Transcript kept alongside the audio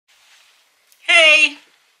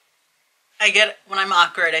I get when I'm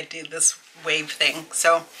awkward, I do this wave thing.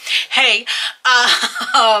 So, hey,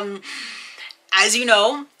 as you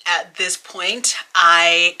know, at this point,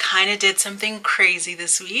 I kind of did something crazy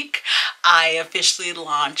this week. I officially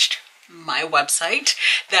launched my website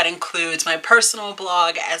that includes my personal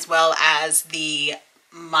blog as well as the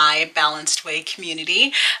My Balanced Way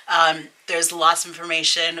community. There's lots of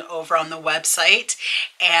information over on the website,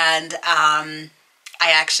 and I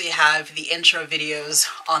actually have the intro videos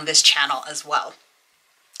on this channel as well.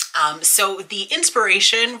 So the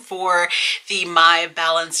inspiration for the My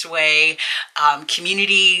Balanced Way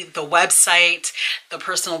community, the website, the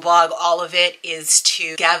personal blog, all of it is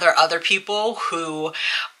to gather other people who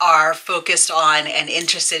are focused on and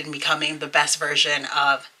interested in becoming the best version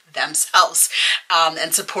of themselves,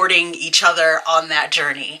 and supporting each other on that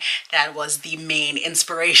journey. That was the main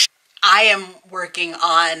inspiration. I am working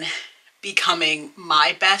on becoming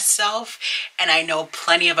my best self, and I know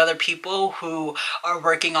plenty of other people who are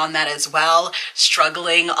working on that as well,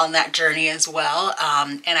 struggling on that journey as well,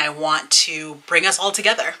 and I want to bring us all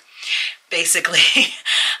together, basically.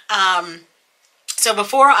 So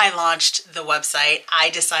before I launched the website,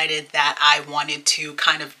 I decided that I wanted to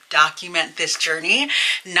kind of document this journey,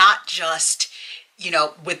 not just, you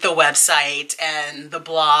know, with the website and the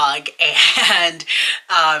blog and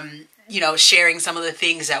you know, sharing some of the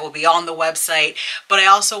things that will be on the website, but I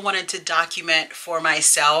also wanted to document for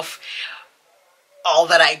myself all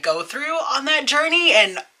that I go through on that journey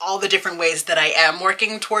and all the different ways that I am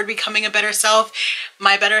working toward becoming a better self,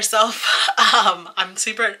 my better self. I'm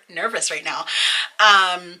super nervous right now.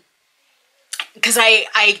 Because I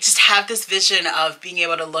just have this vision of being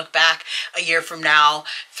able to look back a year from now,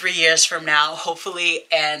 3 years from now, hopefully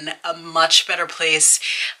in a much better place,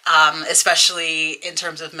 especially in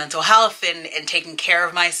terms of mental health and taking care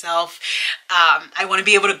of myself. I want to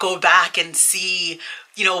be able to go back and see,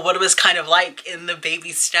 you know, what it was kind of like in the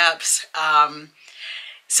baby steps.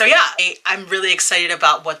 So yeah, I'm really excited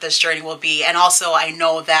about what this journey will be. And also I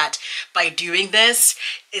know that by doing this,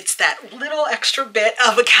 it's that little extra bit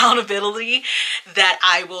of accountability that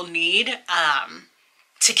I will need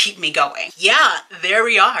to keep me going. Yeah, there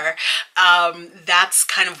we are. That's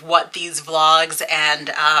kind of what these vlogs and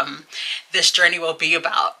this journey will be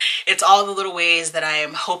about. It's all the little ways that I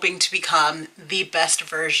am hoping to become the best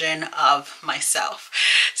version of myself.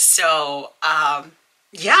 So,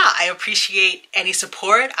 yeah, I appreciate any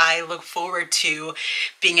support. I look forward to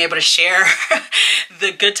being able to share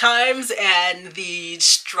the good times and the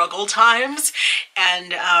struggle times.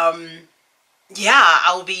 And yeah,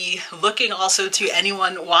 I'll be looking also to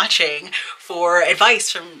anyone watching for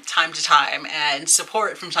advice from time to time and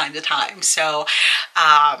support from time to time. So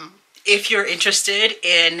if you're interested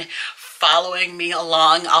in following me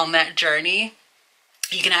along on that journey,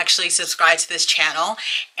 you can actually subscribe to this channel,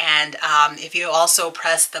 and if you also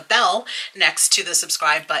press the bell next to the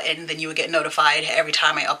subscribe button, then you will get notified every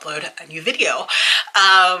time I upload a new video.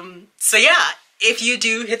 So yeah, if you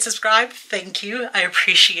do hit subscribe, thank you. I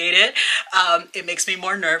appreciate it. It makes me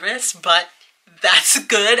more nervous, but that's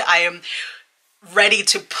good. I am ready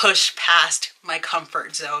to push past my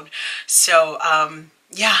comfort zone. So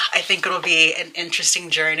yeah, I think it'll be an interesting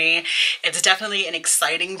journey. It's definitely an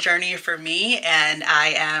exciting journey for me, and I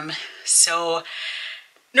am so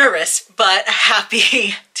nervous but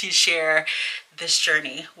happy to share this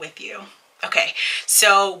journey with you. Okay,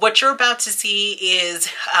 so what you're about to see is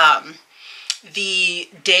the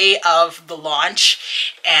day of the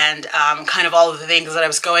launch, and kind of all of the things that I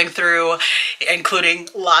was going through, including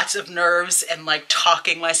lots of nerves and like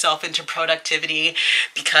talking myself into productivity,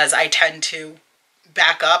 because I tend to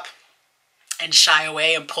back up and shy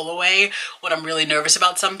away and pull away when I'm really nervous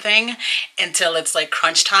about something until it's like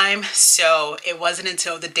crunch time. So it wasn't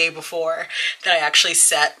until the day before that I actually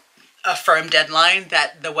set a firm deadline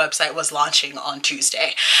that the website was launching on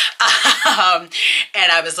Tuesday. And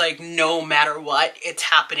I was like, no matter what, it's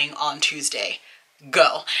happening on Tuesday.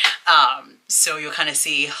 Go. So you'll kind of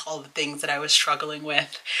see all the things that I was struggling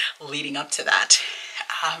with leading up to that.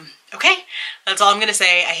 Okay, that's all I'm gonna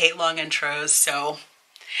say. I hate long intros, so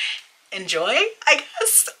enjoy, I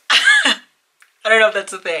guess. I don't know if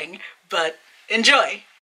that's a thing, but enjoy.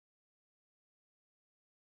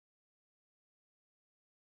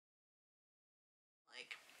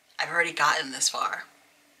 Like, I've already gotten this far.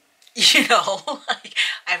 You know, like,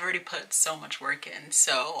 I've already put so much work in,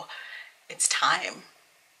 so it's time.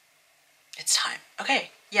 It's time.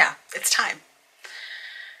 Okay, yeah, it's time.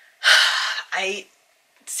 I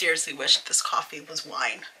seriously wish this coffee was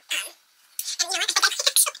wine.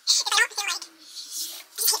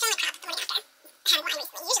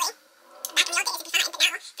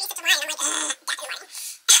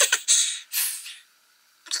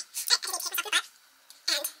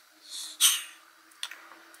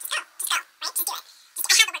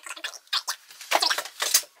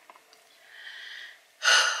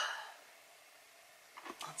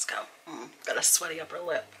 Let's go. Got a sweaty upper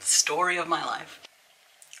lip. Story of my life.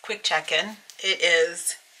 Quick check-in. It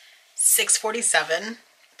is 6:47,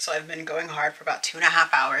 so I've been going hard for about 2.5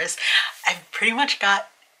 hours. I've pretty much got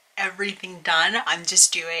everything done. I'm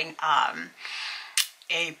just doing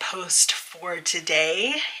a post for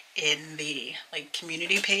today in the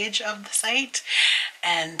community page of the site,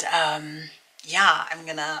 and yeah, I'm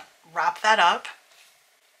gonna wrap that up,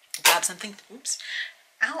 grab something, oops,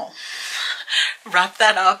 ow, wrap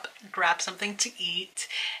that up, grab something to eat,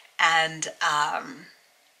 and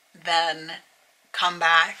then come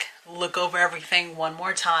back, look over everything one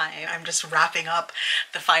more time. I'm just wrapping up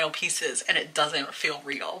the final pieces, and it doesn't feel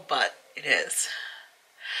real, but it is.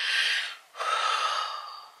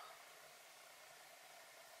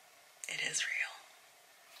 It is real.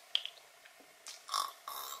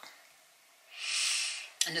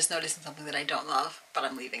 I'm just noticing something that I don't love, but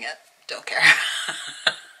I'm leaving it. Don't care.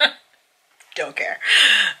 Don't care.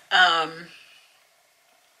 I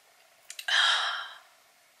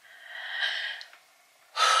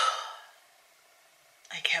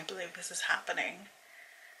can't believe this is happening.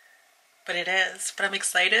 But it is. But I'm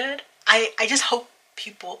excited. I just hope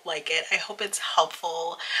people like it. I hope it's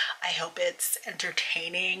helpful. I hope it's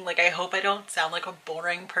entertaining. I hope I don't sound like a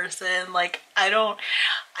boring person. I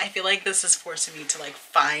feel like this is forcing me to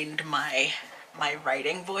find my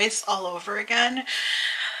writing voice all over again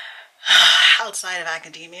outside of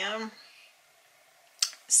academia.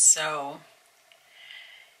 So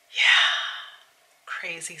yeah,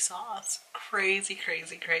 crazy sauce, crazy,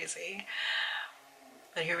 crazy, crazy.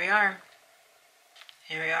 But here we are.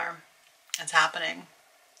 Here we are. It's happening.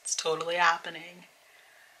 It's totally happening.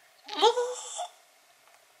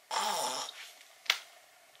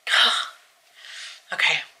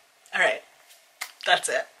 Okay. All right. That's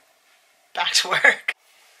it. Back to work.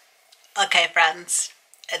 Okay, friends.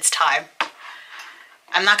 It's time.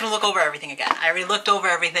 I'm not going to look over everything again. I already looked over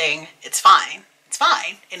everything. It's fine. It's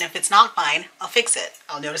fine. And if it's not fine, I'll fix it.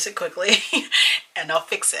 I'll notice it quickly and I'll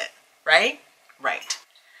fix it. Right? Right.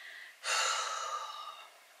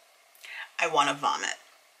 I want to vomit.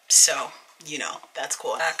 So, that's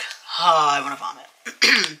cool. Oh, I want to vomit.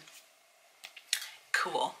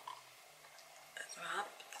 Cool. Is it up?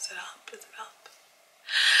 Is it up? Is it up?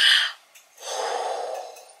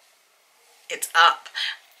 It's up.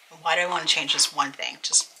 Why do I want to change this one thing?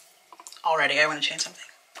 Just already I want to change something.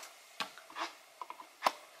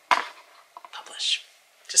 Publish.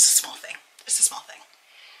 Just a small thing. Just a small thing.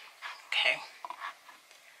 Okay.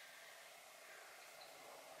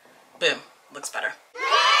 Boom. Looks better.